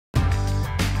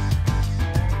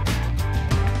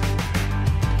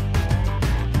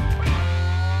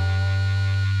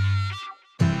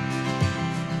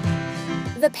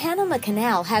The Panama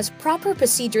Canal has proper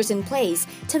procedures in place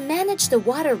to manage the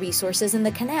water resources in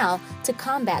the canal to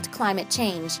combat climate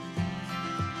change.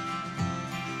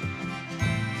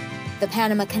 The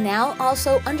Panama Canal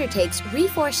also undertakes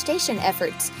reforestation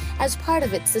efforts as part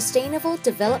of its sustainable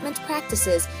development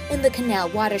practices in the canal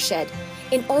watershed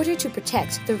in order to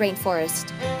protect the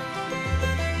rainforest.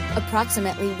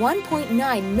 Approximately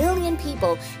 1.9 million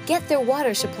people get their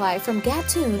water supply from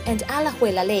Gatun and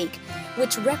Alajuela Lake,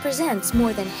 which represents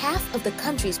more than half of the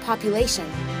country's population.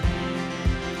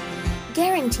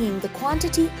 Guaranteeing the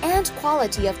quantity and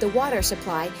quality of the water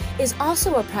supply is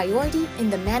also a priority in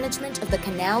the management of the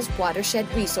canal's watershed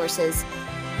resources.